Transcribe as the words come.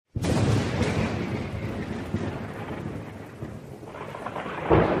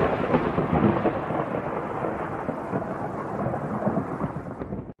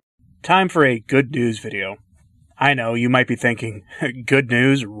Time for a good news video. I know you might be thinking, good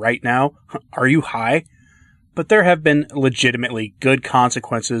news right now? Are you high? But there have been legitimately good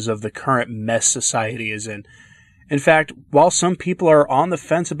consequences of the current mess society is in. In fact, while some people are on the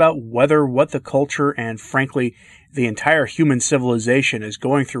fence about whether what the culture and, frankly, the entire human civilization is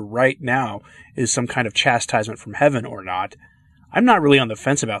going through right now is some kind of chastisement from heaven or not, I'm not really on the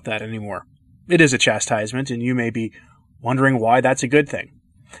fence about that anymore. It is a chastisement, and you may be wondering why that's a good thing.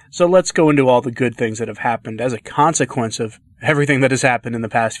 So let's go into all the good things that have happened as a consequence of everything that has happened in the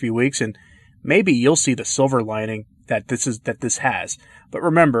past few weeks, and maybe you'll see the silver lining that this has. But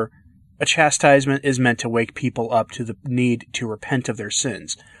remember, a chastisement is meant to wake people up to the need to repent of their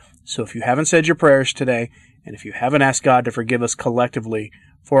sins. So if you haven't said your prayers today, and if you haven't asked God to forgive us collectively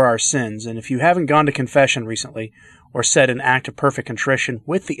for our sins, and if you haven't gone to confession recently, or said an act of perfect contrition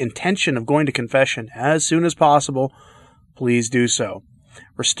with the intention of going to confession as soon as possible, please do so.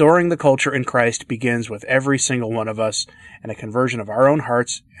 Restoring the culture in Christ begins with every single one of us and a conversion of our own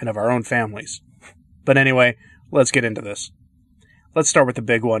hearts and of our own families. But anyway, let's get into this. Let's start with the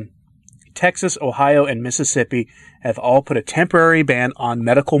big one. Texas, Ohio, and Mississippi have all put a temporary ban on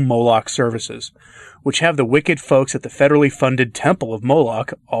medical Moloch services, which have the wicked folks at the federally funded Temple of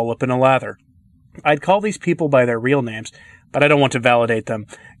Moloch all up in a lather. I'd call these people by their real names, but I don't want to validate them,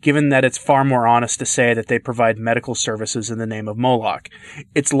 given that it's far more honest to say that they provide medical services in the name of Moloch.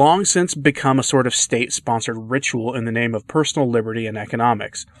 It's long since become a sort of state-sponsored ritual in the name of personal liberty and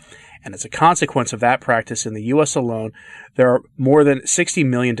economics. And as a consequence of that practice in the U.S. alone, there are more than 60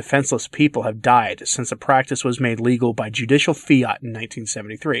 million defenseless people have died since the practice was made legal by judicial fiat in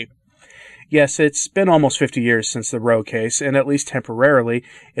 1973. Yes, it's been almost 50 years since the Roe case, and at least temporarily,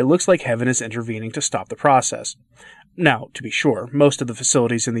 it looks like heaven is intervening to stop the process. Now, to be sure, most of the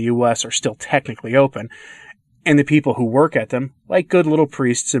facilities in the U.S. are still technically open, and the people who work at them, like good little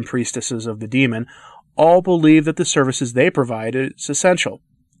priests and priestesses of the demon, all believe that the services they provide is essential.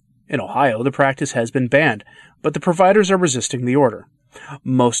 In Ohio, the practice has been banned, but the providers are resisting the order.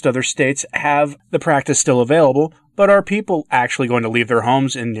 Most other states have the practice still available, but are people actually going to leave their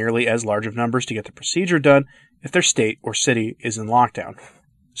homes in nearly as large of numbers to get the procedure done if their state or city is in lockdown?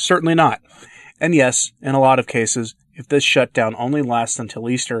 Certainly not. And yes, in a lot of cases, if this shutdown only lasts until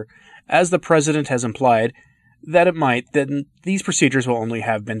Easter, as the president has implied that it might, then these procedures will only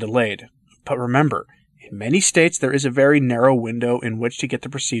have been delayed. But remember, in many states there is a very narrow window in which to get the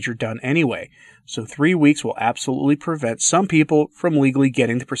procedure done anyway, so 3 weeks will absolutely prevent some people from legally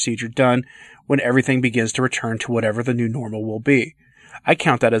getting the procedure done when everything begins to return to whatever the new normal will be. I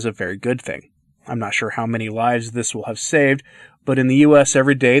count that as a very good thing. I'm not sure how many lives this will have saved, but in the U.S.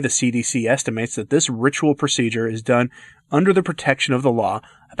 every day the CDC estimates that this ritual procedure is done under the protection of the law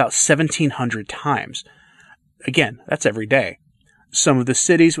about 1,700 times. Again, that's every day. Some of the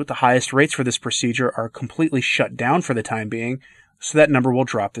cities with the highest rates for this procedure are completely shut down for the time being, so that number will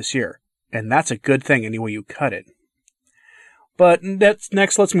drop this year. And that's a good thing any way you cut it. But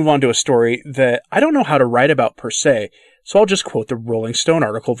next, let's move on to a story that I don't know how to write about per se, so I'll just quote the Rolling Stone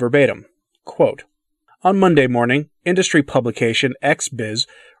article verbatim. Quote, on Monday morning, industry publication XBiz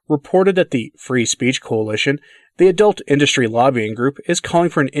reported that the Free Speech Coalition, the adult industry lobbying group, is calling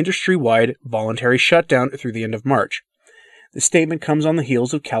for an industry-wide voluntary shutdown through the end of March. The statement comes on the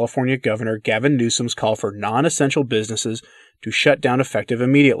heels of California Governor Gavin Newsom's call for non-essential businesses to shut down effective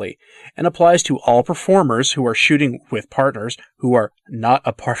immediately, and applies to all performers who are shooting with partners who are not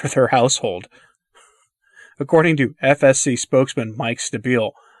a part of their household. According to FSC spokesman Mike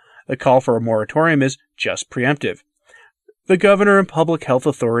Stabile, the call for a moratorium is just preemptive. The governor and public health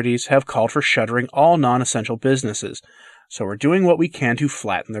authorities have called for shuttering all non-essential businesses, so we're doing what we can to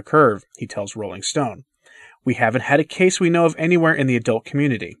flatten the curve, he tells Rolling Stone. We haven't had a case we know of anywhere in the adult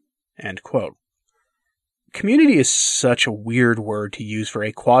community. End quote. Community is such a weird word to use for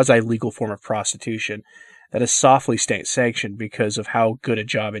a quasi-legal form of prostitution that is softly state-sanctioned because of how good a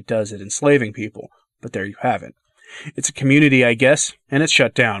job it does at enslaving people, but there you have it. It's a community, I guess, and it's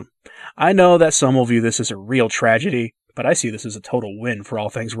shut down. I know that some will view this as a real tragedy, but I see this as a total win for all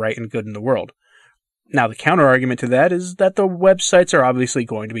things right and good in the world. Now, the counter-argument to that is that the websites are obviously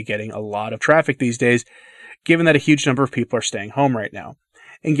going to be getting a lot of traffic these days, given that a huge number of people are staying home right now,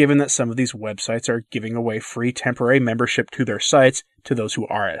 and given that some of these websites are giving away free temporary membership to their sites to those who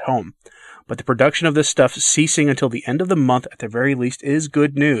are at home. But the production of this stuff ceasing until the end of the month at the very least is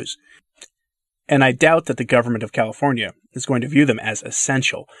good news. And I doubt that the government of California is going to view them as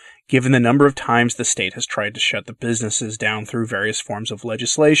essential, given the number of times the state has tried to shut the businesses down through various forms of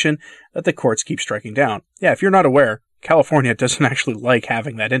legislation that the courts keep striking down. Yeah, if you're not aware, California doesn't actually like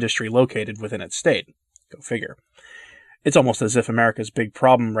having that industry located within its state. Go figure. It's almost as if America's big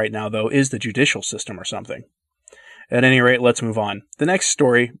problem right now, though, is the judicial system or something. At any rate, let's move on. The next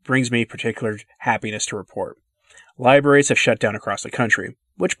story brings me particular happiness to report. Libraries have shut down across the country,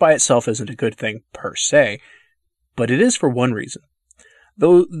 which by itself isn't a good thing per se, but it is for one reason.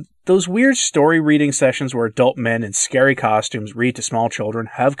 Those weird story reading sessions where adult men in scary costumes read to small children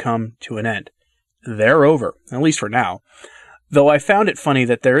have come to an end. They're over, at least for now. Though I found it funny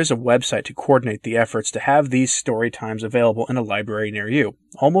that there is a website to coordinate the efforts to have these story times available in a library near you,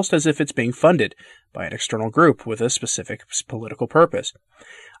 almost as if it's being funded by an external group with a specific political purpose.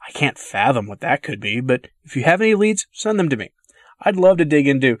 I can't fathom what that could be, but if you have any leads, send them to me. I'd love to dig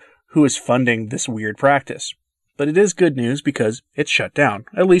into who is funding this weird practice. But it is good news because it's shut down,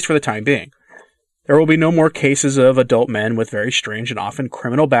 at least for the time being. There will be no more cases of adult men with very strange and often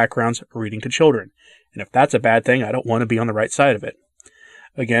criminal backgrounds reading to children. And if that's a bad thing, I don't want to be on the right side of it.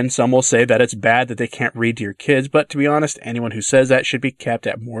 Again, some will say that it's bad that they can't read to your kids, but to be honest, anyone who says that should be kept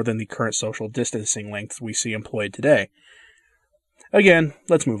at more than the current social distancing length we see employed today. Again,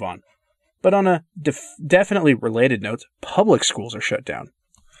 let's move on. But on a definitely related note, public schools are shut down.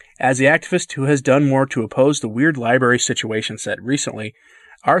 As the activist who has done more to oppose the weird library situation said recently,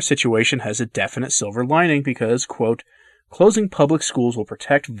 our situation has a definite silver lining because, quote, closing public schools will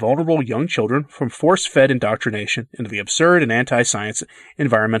protect vulnerable young children from force-fed indoctrination into the absurd and anti-science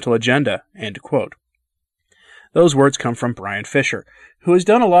environmental agenda, end quote. Those words come from Brian Fisher, who has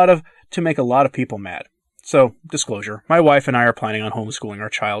done a lot to make a lot of people mad. So, disclosure, my wife and I are planning on homeschooling our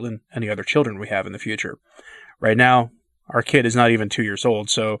child and any other children we have in the future. Right now, our kid is not even 2 years old,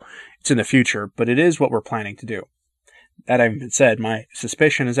 so it's in the future, but it is what we're planning to do. That having been said, my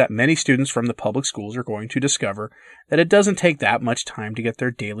suspicion is that many students from the public schools are going to discover that it doesn't take that much time to get their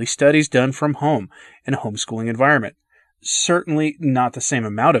daily studies done from home in a homeschooling environment. Certainly not the same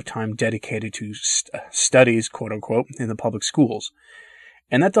amount of time dedicated to studies, quote-unquote, in the public schools.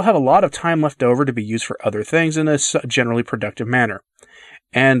 And that they'll have a lot of time left over to be used for other things in a generally productive manner.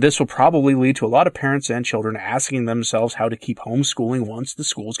 And this will probably lead to a lot of parents and children asking themselves how to keep homeschooling once the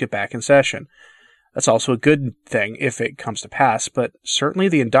schools get back in session. That's also a good thing if it comes to pass, but certainly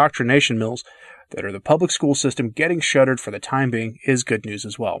the indoctrination mills that are the public school system getting shuttered for the time being is good news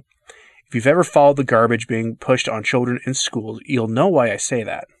as well. If you've ever followed the garbage being pushed on children in schools, you'll know why I say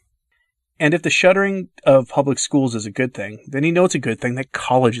that. And if the shuttering of public schools is a good thing, then you know it's a good thing that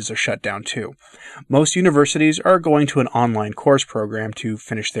colleges are shut down too. Most universities are going to an online course program to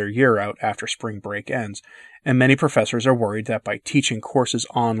finish their year out after spring break ends, and many professors are worried that by teaching courses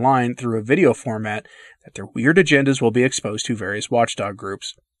online through a video format, that their weird agendas will be exposed to various watchdog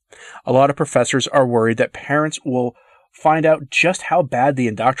groups. A lot of professors are worried that parents will find out just how bad the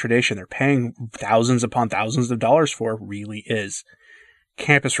indoctrination they're paying thousands upon thousands of dollars for really is.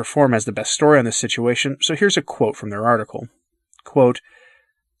 Campus Reform has the best story on this situation, so here's a quote from their article. Quote,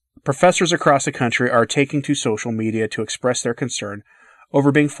 professors across the country are taking to social media to express their concern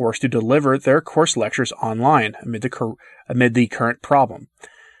over being forced to deliver their course lectures online amid the current problem,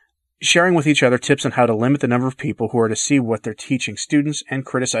 sharing with each other tips on how to limit the number of people who are to see what they're teaching students and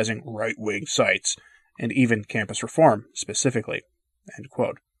criticizing right-wing sites, and even Campus Reform specifically. End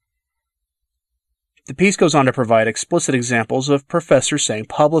quote. The piece goes on to provide explicit examples of professors saying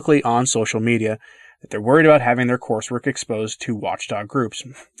publicly on social media that they're worried about having their coursework exposed to watchdog groups.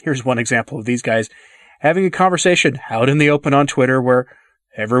 Here's one example of these guys having a conversation out in the open on Twitter where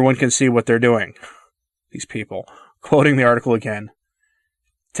everyone can see what they're doing. These people. Quoting the article again.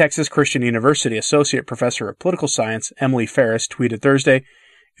 Texas Christian University Associate Professor of Political Science Emily Ferris tweeted Thursday,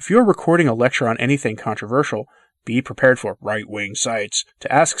 if you're recording a lecture on anything controversial, be prepared for right-wing sites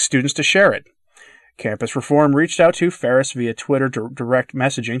to ask students to share it. Campus Reform reached out to Ferris via Twitter direct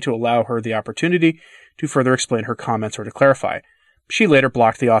messaging to allow her the opportunity to further explain her comments or to clarify. She later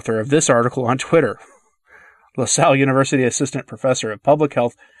blocked the author of this article on Twitter. LaSalle University Assistant Professor of Public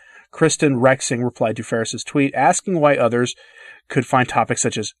Health Kristen Rexing replied to Ferris's tweet, asking why others could find topics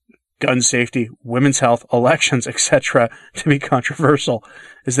such as gun safety, women's health, elections, etc. to be controversial,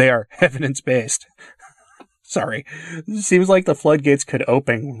 as they are evidence-based. Sorry. Seems like the floodgates could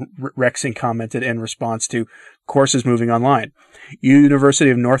open, Rexing commented in response to courses moving online. University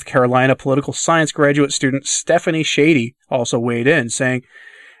of North Carolina political science graduate student Stephanie Shady also weighed in, saying,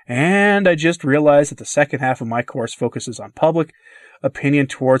 and I just realized that the second half of my course focuses on public opinion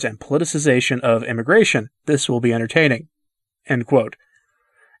towards and politicization of immigration. This will be entertaining. End quote.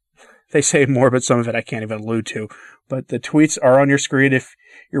 They say more, but some of it I can't even allude to. But the tweets are on your screen if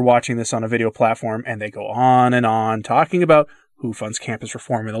you're watching this on a video platform, and they go on and on, talking about who funds campus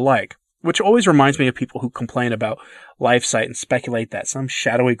reform and the like, which always reminds me of people who complain about LifeSite and speculate that some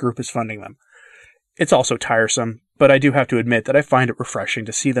shadowy group is funding them. It's also tiresome, but I do have to admit that I find it refreshing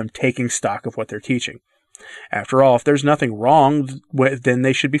to see them taking stock of what they're teaching. After all, if there's nothing wrong, then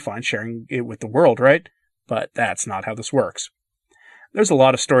they should be fine sharing it with the world, right? But that's not how this works. There's a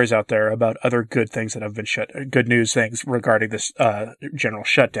lot of stories out there about other good things that have been good news things regarding this general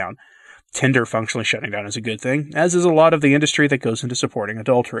shutdown. Tinder functionally shutting down is a good thing, as is a lot of the industry that goes into supporting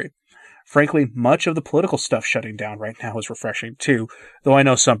adultery. Frankly, much of the political stuff shutting down right now is refreshing too, though I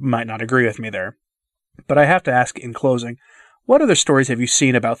know some might not agree with me there. But I have to ask in closing, what other stories have you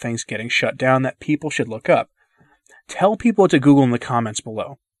seen about things getting shut down that people should look up? Tell people to Google in the comments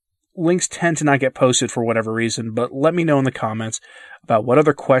below. Links tend to not get posted for whatever reason, but let me know in the comments about what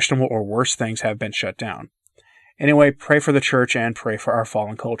other questionable or worse things have been shut down. Anyway, pray for the church and pray for our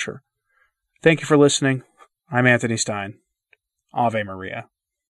fallen culture. Thank you for listening. I'm Anthony Stein. Ave Maria.